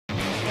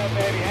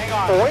baby, hang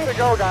on. Way to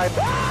go, guys.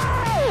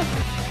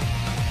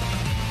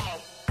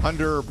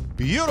 Under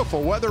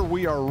beautiful weather,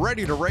 we are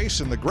ready to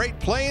race in the Great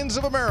Plains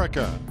of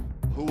America.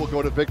 Who will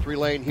go to victory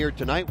lane here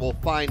tonight? We'll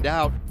find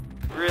out.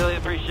 Really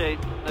appreciate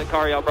the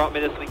car y'all brought me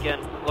this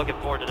weekend. Looking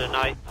forward to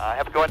tonight.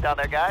 Have a good one down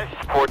there, guys.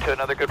 Forward to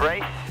another good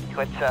race.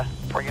 Let's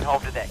bring it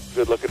home today.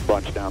 Good looking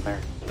bunch down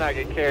there. Let's not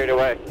get carried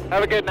away.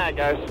 Have a good night,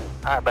 guys.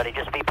 All right, buddy.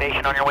 Just be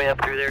patient on your way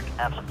up through there.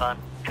 Have some fun.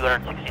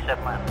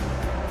 267 laps.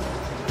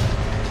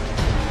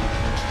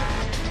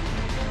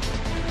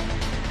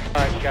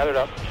 All right, gathered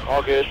up.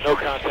 All good. No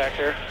contact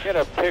here. Get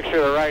a picture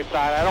of the right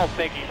side. I don't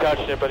think he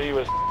touched it, but he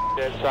was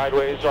dead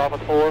sideways off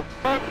at 4.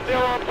 I'm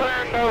still on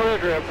plan, no rear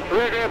grip.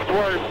 Rear grip's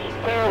worse.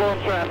 Terrible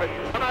in traffic.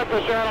 I'm not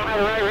so sure I don't have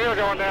the right wheel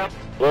going down.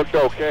 Looked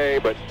okay,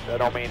 but that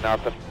don't mean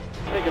nothing.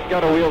 I think it's got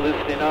to wheel this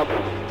thing up.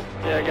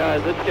 Yeah,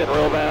 guys, it's getting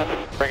real bad.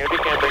 Bring it if you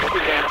can, bring it if you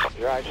can.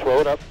 You're right, slow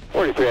it up.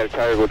 43 had a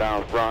tire go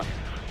down front.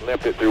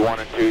 Limped it through 1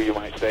 and 2. You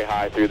might stay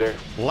high through there.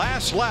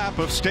 Last lap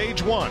of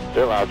stage 1.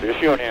 Still out there.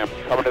 Just you and him.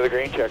 Coming to the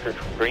green checker.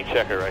 Green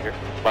checker right here.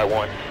 By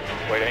 1.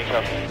 Wait, ain't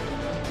tough.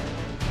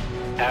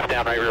 Half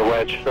down right rear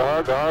wedge.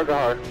 Gar.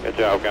 Good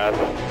job, guys.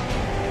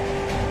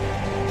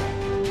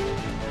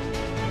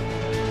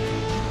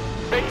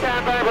 Big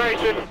time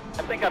vibration.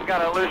 I think I've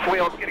got a loose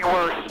wheel. It's getting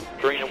worse.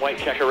 Green and white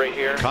checker right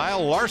here.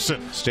 Kyle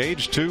Larson,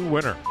 stage 2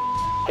 winner.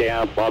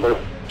 Yeah, bother.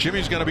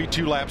 Jimmy's going to be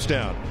 2 laps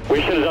down.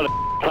 We should have done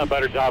a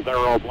better job there,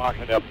 all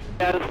blocking it up.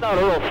 Yeah, it's not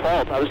Earl's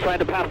fault. I was trying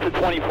to pass to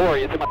 24.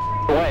 He's in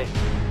my way.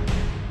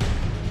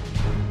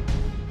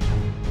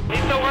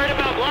 He's so worried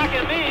about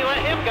blocking me, let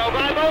him go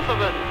by both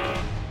of us.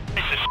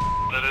 Piece of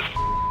that is,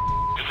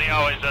 because he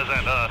always does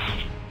that to us.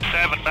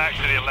 7 back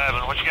to the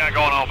 11. What you got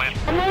going on, man?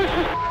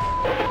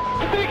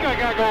 I think I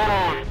got going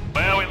on.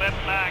 Well, we let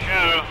the 9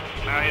 go.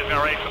 Now he's going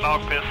to race the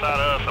dog piss side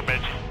of us, I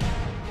bet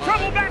you.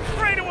 Trouble back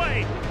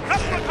straightaway.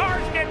 Couple of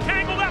cars get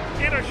tangled up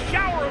in a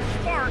shower of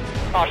sparks.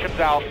 Caution's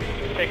out.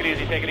 Take it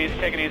easy, take it easy,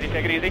 take it easy,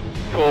 take it easy.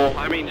 Cool.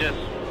 I mean, just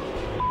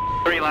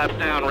 3 laps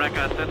down, wreck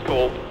us. That's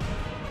cool.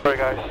 All right,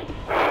 guys.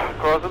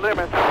 Cross the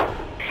limits.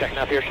 Checking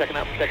up here, checking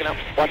up.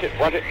 Watch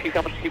it. Keep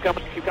coming.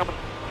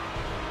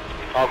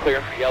 All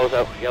clear. Yellow's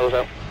out.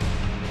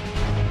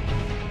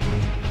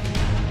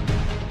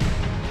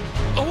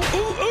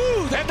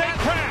 Ooh, and they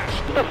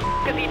crashed. What the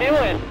f*** is he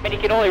doing? And he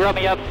can only run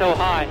me up so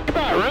high.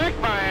 I wrecked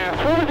my ass.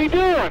 What was he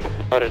doing?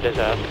 What a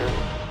disaster.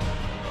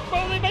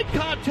 Well, they made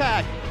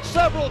contact.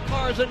 Several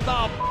cars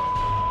involved.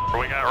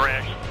 We got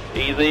wrecked.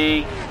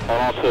 Easy.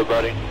 Hold on to it,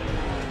 buddy.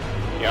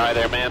 You all right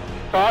there, man?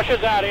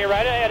 Caution's out here,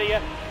 right ahead of you.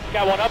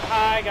 Got one up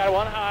high, got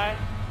one high.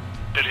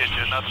 Should hit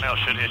you. Nothing else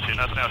should hit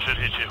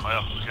you.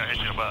 Well, it's going to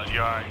hit you in the butt.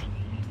 You all right?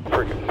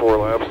 Freaking 4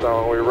 laps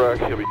down, we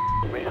wrecked. He'll be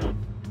me.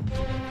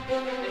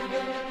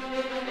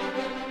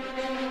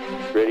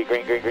 Ready,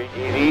 green.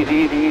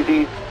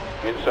 Easy.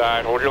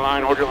 Inside, hold your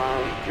line.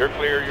 You're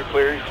clear.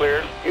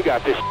 You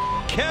got this.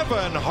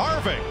 Kevin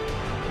Harvick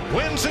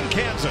wins in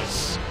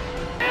Kansas.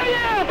 Hell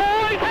yeah,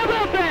 boys! How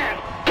about that?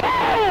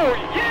 Oh,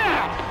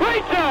 yeah!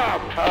 Great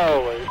job!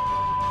 Holy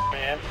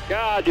man.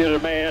 God, you're the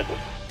man.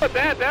 But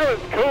that was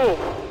cool.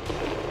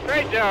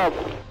 Great job.